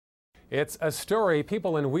It's a story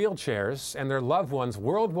people in wheelchairs and their loved ones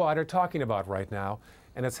worldwide are talking about right now,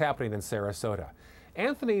 and it's happening in Sarasota.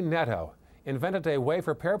 Anthony Netto invented a way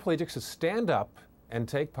for paraplegics to stand up and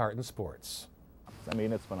take part in sports. I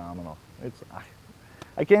mean, it's phenomenal.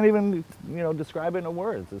 I can't even, describe it in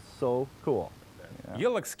words. It's so cool. Yeah.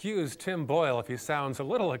 You'll excuse Tim Boyle if he sounds a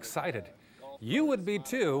little excited. You would be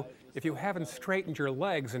too if you haven't straightened your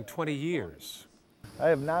legs in 20 years. I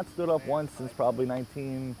have not stood up once since probably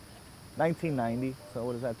 1990, so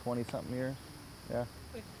what is that, 20-something years? Yeah.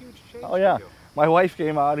 A huge change. Oh yeah, my wife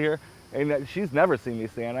came out here, and she's never seen me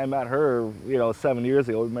stand. I met her, 7 years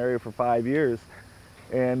ago. We were married for 5 years,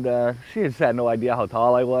 and she just had no idea how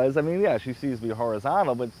tall I was. I mean, yeah, she sees me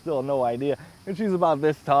horizontal, but still no idea. And she's about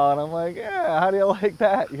this tall, and I'm like, yeah, how do you like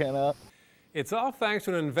that, It's all thanks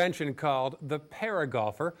to an invention called the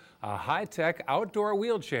Paragolfer, a high-tech outdoor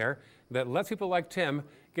wheelchair that lets people like Tim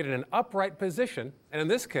get in an upright position, and in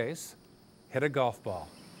this case, hit a golf ball.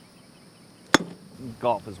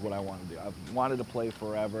 Golf is what I want to do. I've wanted to play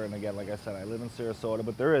forever, and again, like I said, I live in Sarasota,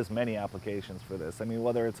 but there is many applications for this. I mean,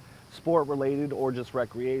 whether it's sport-related or just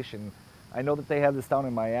recreation. I know that they have this down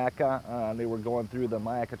in Mayaca. They were going through the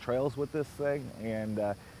Mayaca trails with this thing, and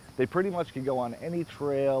they pretty much could go on any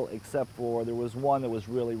trail except for there was one that was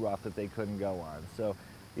really rough that they couldn't go on. So,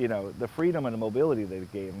 the freedom and the mobility they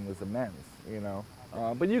gave them was immense,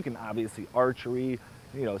 But you can obviously archery,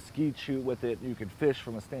 skeet shoot with it. You could fish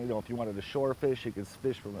from a stand. If you wanted to shore fish, you could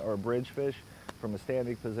fish from, or bridge fish from a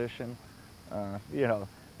standing position.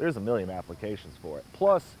 There's a million applications for it.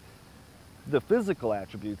 Plus, the physical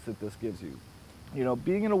attributes that this gives you.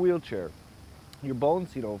 Being in a wheelchair, your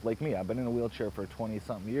bones, like me, I've been in a wheelchair for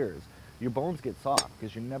 20-something years. Your bones get soft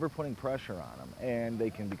because you're never putting pressure on them, and they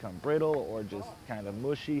can become brittle or just kind of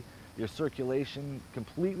mushy. Your circulation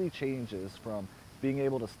completely changes from being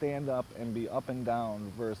able to stand up and be up and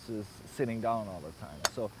down versus sitting down all the time.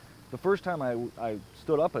 So the first time I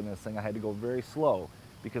stood up in this thing, I had to go very slow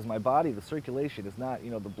because my body, the circulation is not,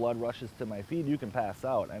 the blood rushes to my feet, you can pass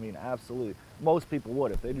out. I mean, absolutely. Most people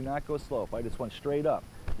would. If they do not go slow, if I just went straight up,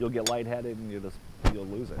 you'll get lightheaded and you'll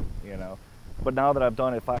lose it, But now that I've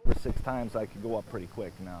done it 5 or 6 times, I can go up pretty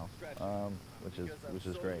quick now, which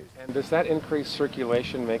is great. And does that increased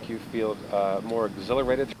circulation make you feel more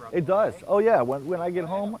exhilarated? It does. Oh yeah. When I get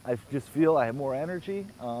home, I just feel I have more energy.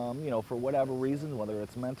 For whatever reason, whether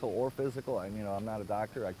it's mental or physical. I'm not a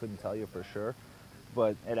doctor. I couldn't tell you for sure,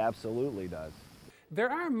 but it absolutely does. There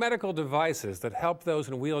are medical devices that help those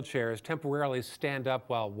in wheelchairs temporarily stand up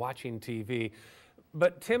while watching TV.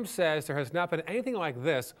 But Tim says there has not been anything like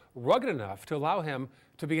this rugged enough to allow him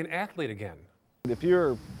to be an athlete again. If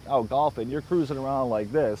you're out golfing, you're cruising around like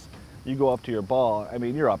this, you go up to your ball, I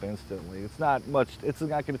mean, you're up instantly. It's not going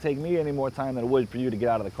to take me any more time than it would for you to get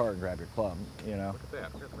out of the car and grab your club, Look at that.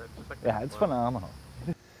 Yeah, it's phenomenal.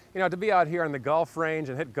 To be out here on the golf range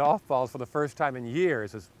and hit golf balls for the first time in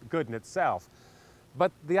years is good in itself.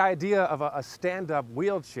 But the idea of a stand-up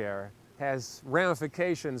wheelchair has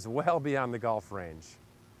ramifications well beyond the golf range.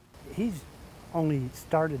 He's only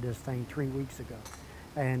started this thing 3 weeks ago,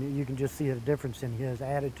 and you can just see a difference in his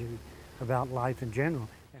attitude about life in general.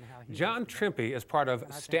 And how John Trimpey is part of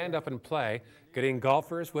Stand Up and Play, getting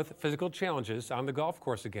golfers with physical challenges on the golf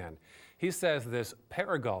course again. He says this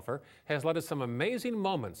Paragolfer has led to some amazing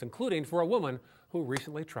moments, including for a woman who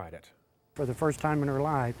recently tried it. For the first time in her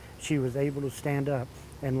life, she was able to stand up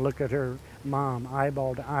and look at her mom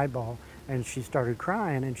eyeball to eyeball, and she started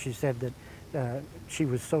crying, and she said that she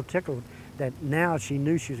was so tickled that now she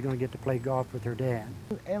knew she was going to get to play golf with her dad.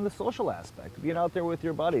 And the social aspect, being out there with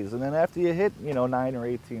your buddies, and then after you hit, 9 or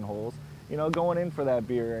 18 holes, going in for that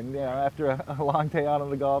beer, and after a long day out on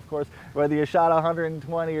the golf course, whether you shot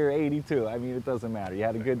 120 or 82, I mean, it doesn't matter. You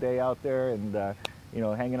had a good day out there, and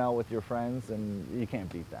hanging out with your friends, and you can't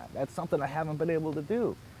beat that. That's something I haven't been able to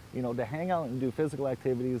do, to hang out and do physical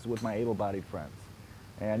activities with my able-bodied friends,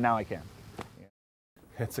 and now I can.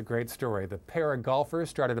 It's a great story. The Paragolfers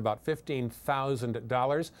start at about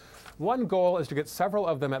 $15,000. One goal is to get several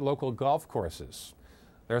of them at local golf courses.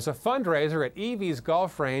 There's a fundraiser at Evie's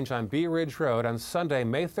Golf Range on Bee Ridge Road on Sunday,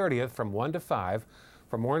 May 30th from 1 to 5.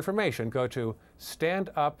 For more information, go to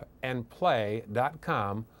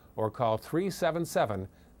standupandplay.com or call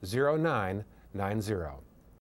 377-0990.